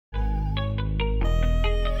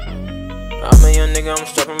I'm a young nigga, I'm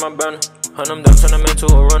strapping my burner. Hunt them down, turn them into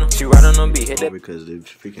a runner. She riding on beat, hit that. Because the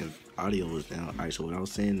freaking audio was down. Alright, so what I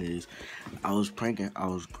was saying is, I was pranking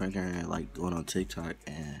like going on TikTok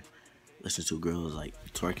and listening to girls like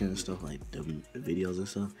twerking and stuff, like the videos and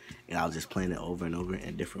stuff. And I was just playing it over and over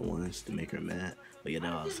in different ones to make her mad. But you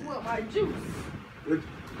know what I was saying. I just want my juice.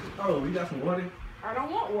 Oh, you got some water? I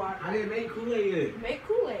don't want water. I didn't make Kool-Aid yet. Make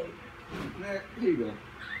Kool-Aid. Man, here you go.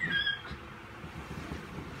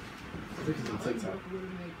 This is on TikTok.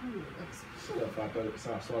 Shut up, I thought it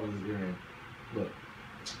saw this game. Look.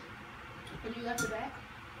 And you left it back?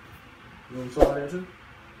 You want to swallow that too?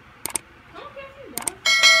 I don't care if you don't.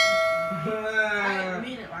 I didn't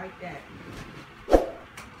mean it like that.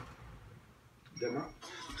 That not?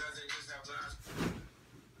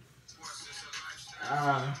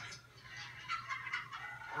 Ah.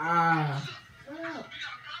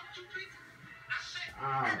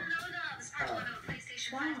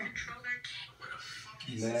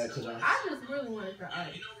 Mad because I just really wanted the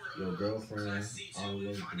ice. Your girlfriend all over you.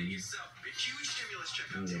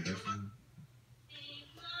 And your best friend.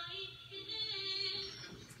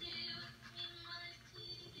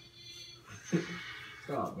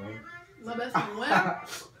 Stop, bro. My best friend where?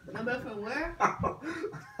 My best friend where?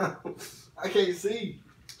 I can't see.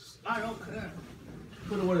 I don't care.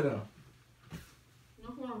 Put the water down.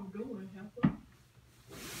 That's what I'm doing, Pepper.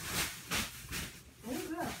 What is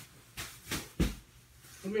that?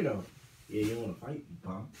 Let me know. Yeah, you want to fight, you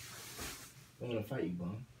bum. You want to fight, you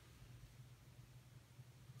bum.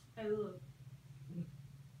 Hey, look.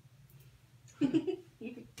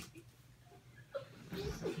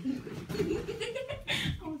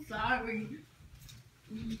 I'm sorry.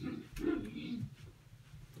 You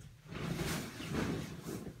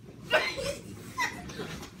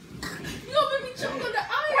gonna make me choke on the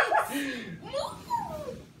ice?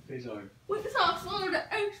 Move! Hey, sorry. Wait, that's how I swallow the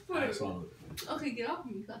ice I first. swallowed it. Okay, get off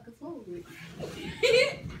me so I can swallow it.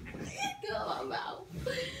 Get out of my mouth.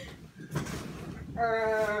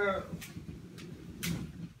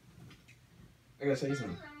 I gotta say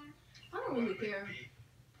something. I don't really care.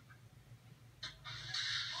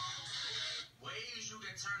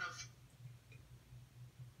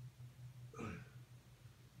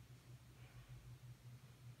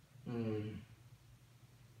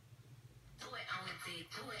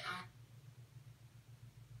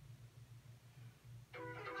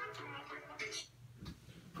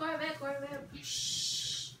 Corvette.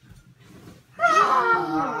 Shh.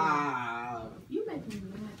 You make me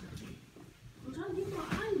mad. I'm trying to get my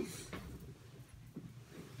ice.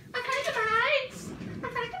 I'm trying to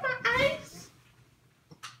get my ice.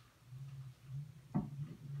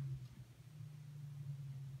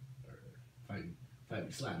 Fight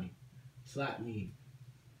me. Slap me.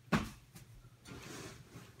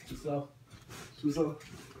 Too slow.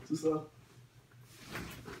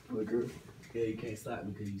 Look, girl. Yeah, you can't slap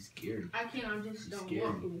me because you scary. I can't, I just don't scary.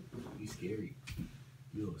 want to. You scary.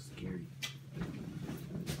 You're scary.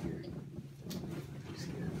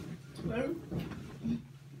 Ready?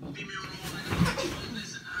 Get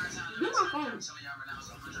my phone.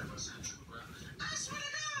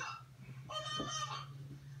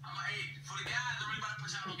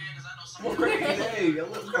 What crazy day? I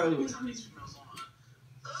look cold.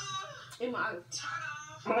 In my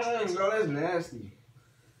eyes. No, that's nasty.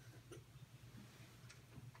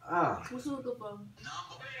 What you looking for?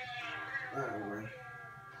 Alright.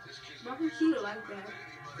 Why can you shoot it like that?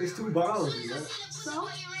 It's 2 bottles, you know? So?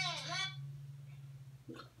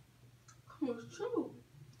 It's true.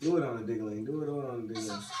 Do it on the diggling. You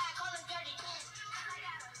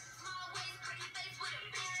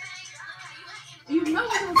know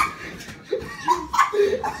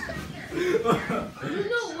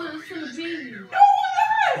what it's gonna be.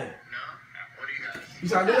 No, you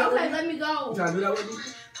trying to do that with me? Okay, let me go. You trying to do that with me?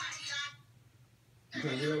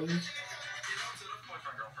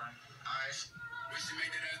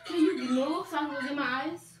 Can you move so I can look in my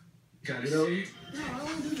eyes? You trying to do that with me? No, I don't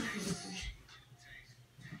want to do this.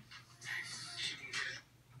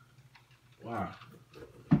 Wow.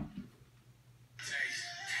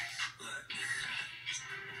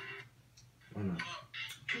 Why not?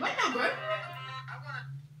 What's my birthday?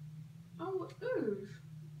 Oh, it is.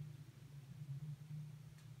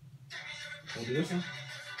 Want to do this one?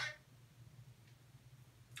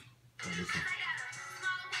 This one.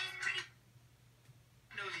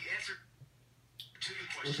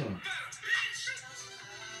 Which one?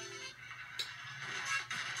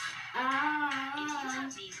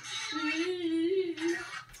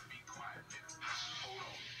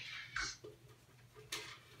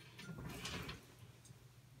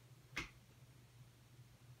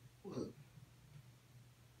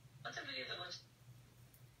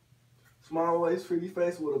 Small waist, pretty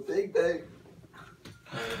face with a big bag.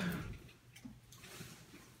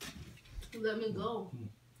 Let me go.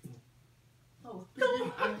 Oh,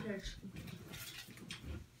 I'm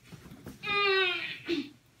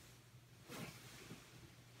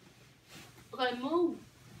okay, move.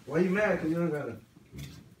 Why you mad? Cause you don't got a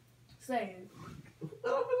Say it. what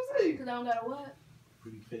I'm gonna say? Cause I don't got a what?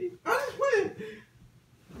 Pretty face. I just went.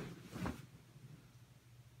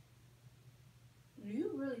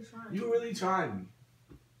 You really trying. You really trying.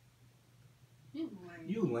 You lame.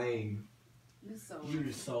 You lame. You so You're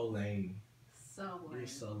lame. so lame. So lame. You're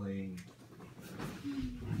so lame.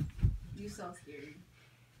 You so scary.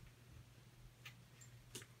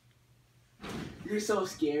 You're so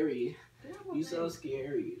scary. Get out my You face. so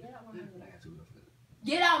scary. Get out my face. I got too much.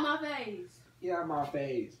 Get out my face. Get out my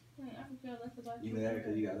face. Hey, I can care less about You mad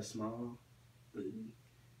because you got a small? Yeah,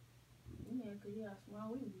 cause you got a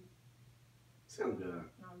small weed. Sound good.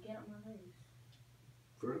 No, get out my face.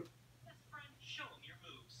 For real? Best friend, show him your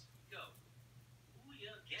moves. Go. Ooh,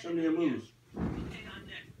 yeah, get Show me your moves. Okay, on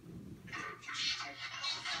next.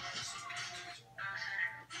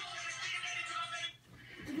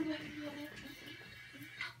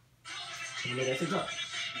 Wanna make that TikTok?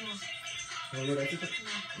 Wanna make that TikTok?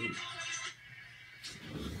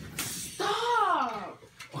 Stop!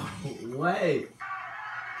 Wait.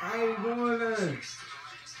 I ain't doing that.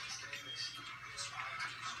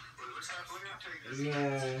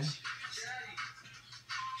 Yeah.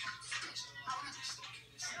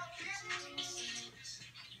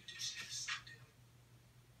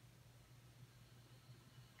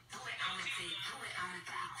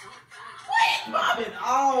 Pop it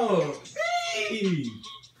off. Hey.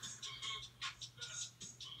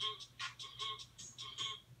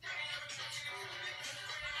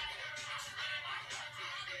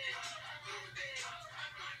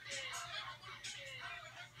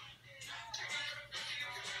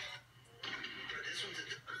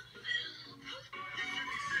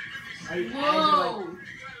 Whoa!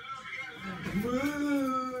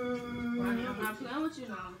 Ronnie, Ronnie, I'm not playing with you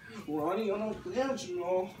now. I'm not playing with you,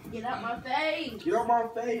 no. Get out my face. Get off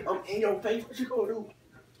my face. I'm in your face. What you gonna do?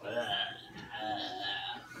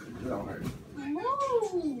 It don't hurt.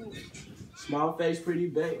 Move. Small face, pretty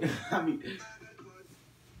big. I mean,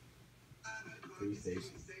 pretty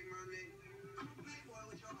face.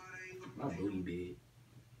 My booty big.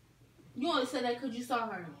 You only said that because you saw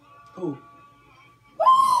her. Who?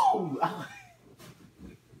 Woo! I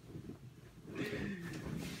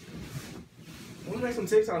want to make some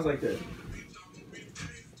TikToks like that.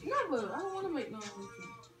 Never. I don't want to make no with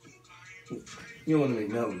you. You don't want to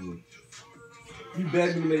make nothing with me. You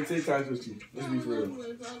begged me to make TikToks with you. Let's be for real.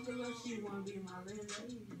 She want to be my little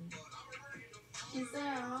lady. She said,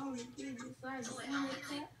 I only kid beside the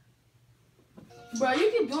bro,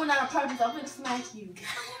 you keep doing that on purpose. I'm gonna smack you.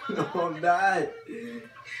 No, I'm not.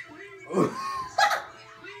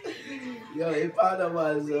 Yo, it popped up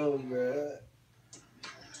my zone, bro.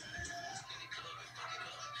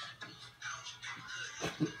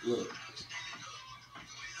 Look.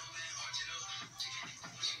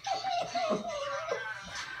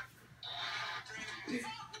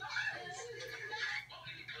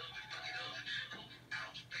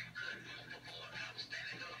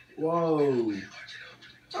 Whoa.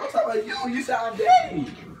 I'm talking about you. You sound daddy.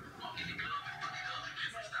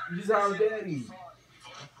 You sound daddy.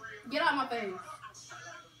 Get out my face.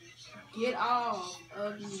 Get off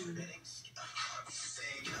of me.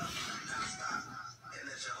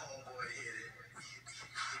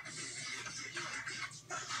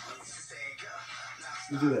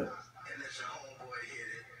 You do that.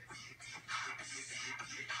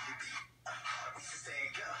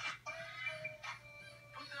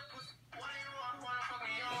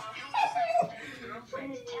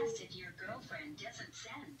 Girlfriend tested. Your girlfriend doesn't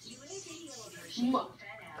sense. You ain't any older. She Ma-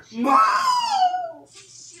 fat ass. Mom!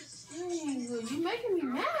 You making me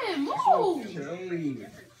mad. Move. Okay.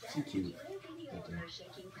 She cute. You ain't any older.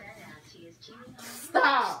 Shaking fat ass. He is cheating on you.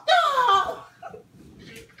 Stop. Stop.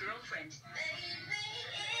 Fake girlfriend.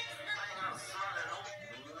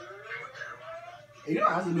 You know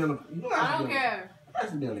I have to be on the. You know I don't care. I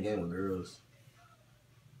have to be on the game with girls.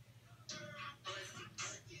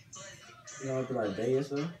 You know, I feel like Bay and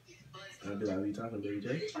stuff. And I'd be like, what you talking to Baby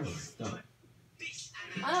J? Oh, stop.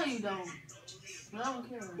 I know you don't. But I don't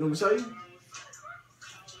care. You want me to show you?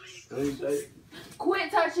 Let me show you.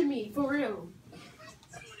 Quit touching me, for real.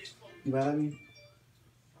 You mad at me?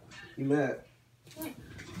 You mad?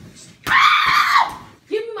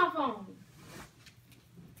 Give me my phone.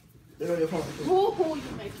 They go your phone. Who you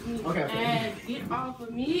making me Okay. mad? Get off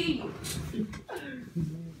of me.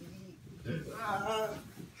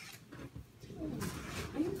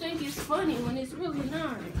 You think it's funny when it's really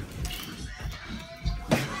not.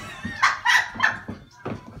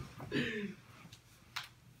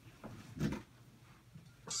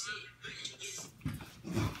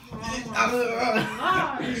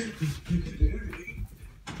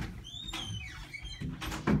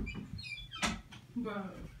 Bro.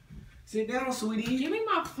 Sit down, sweetie. Give me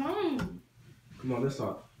my phone. Come on, let's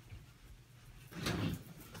talk.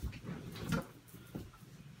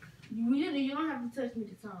 You don't have to touch me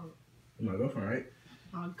to talk. You're my girlfriend, right?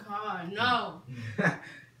 Oh God, no. I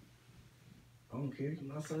don't care.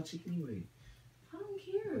 You're my side chick anyway. I don't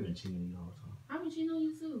care. I've been cheating on you all the time. I've been cheating on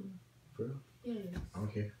you too. For real? Yes. I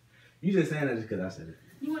don't care. You just saying that just because I said it.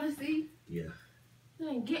 You want to see? Yeah.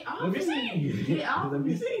 Then get off Let me me. see. Get off Let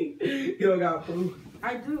me me. see. You don't got proof.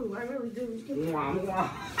 I do. I really do. Mwah, mwah.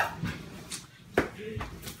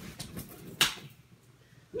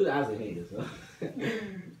 Whose eyes are haters, huh?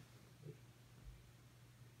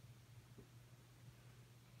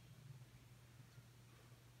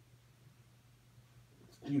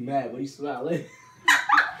 You mad? What are you smiling?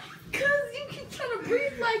 Cause you keep trying to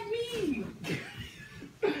breathe like me.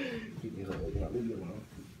 Give me a hug. Leave me alone.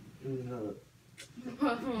 Give me a hug.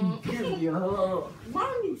 Uh-huh. Give me a hug.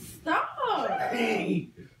 Mommy, stop. Hey!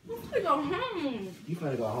 I'm gonna go home. You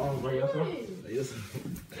finna go home, bro. Yourself? Yes.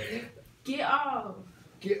 Get off.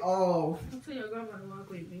 Get off. I'll tell your grandma to walk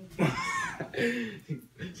with me.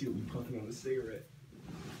 She will be puffing on a cigarette.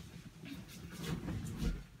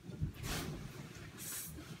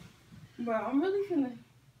 Bro, I'm really finna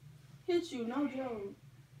hit you, no joke.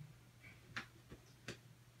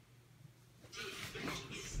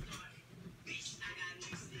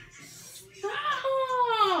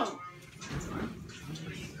 Stop!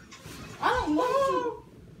 I don't want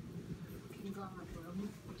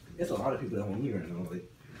There's a lot of people that want me right now. Like, you.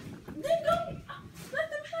 Then go.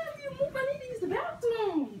 Let them have you. Move. I need to use the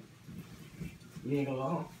bathroom. you ain't gonna go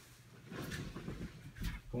home.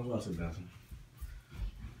 Come on, to the bathroom.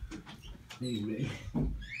 Hey,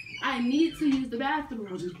 I need to use the bathroom.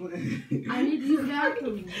 I'm just playing. I need to use the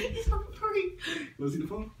bathroom. He's so pretty. You wanna see the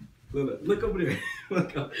phone? Look over there.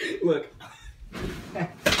 Look up. Look.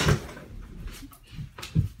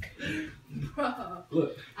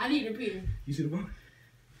 Look. I need to pee. You see the phone?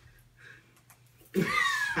 Get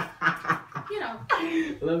out.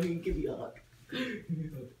 Love you. Give me a hug. Give me a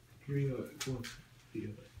hug. Give me a hug. Come on. Give me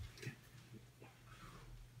a hug.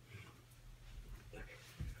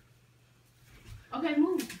 Okay,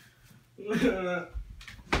 move. I'm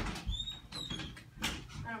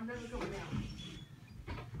never coming down.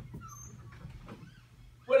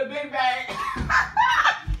 With a big bag.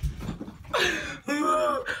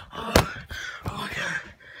 Oh my god.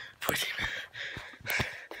 14 minutes.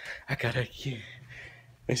 I got it again.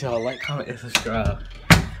 Make sure y'all like, comment, and subscribe.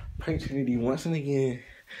 Prank Trinity once and again.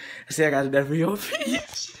 I say I got that video.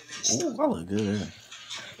 Ooh, I look good.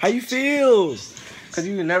 How you feel? Cause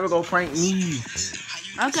you never go prank me.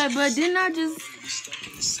 Okay, but didn't I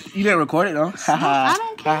just... You didn't record it though? I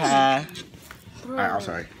don't care. Alright, I'm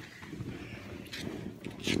sorry.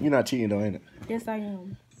 You're not cheating though, ain't it? Yes, I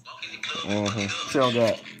am. Sound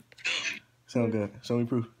good. Sound good. Show me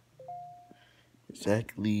proof.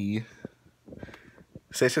 Exactly.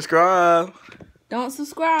 Say subscribe. Don't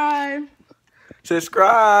subscribe.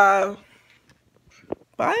 Subscribe.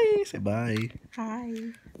 Bye. Say bye. Hi.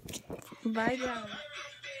 Bye, guys.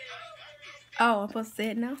 Oh, I'm supposed to say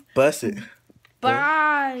it now? Bust it.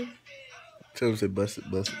 Bye. Tell him to say bust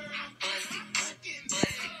it, bust it.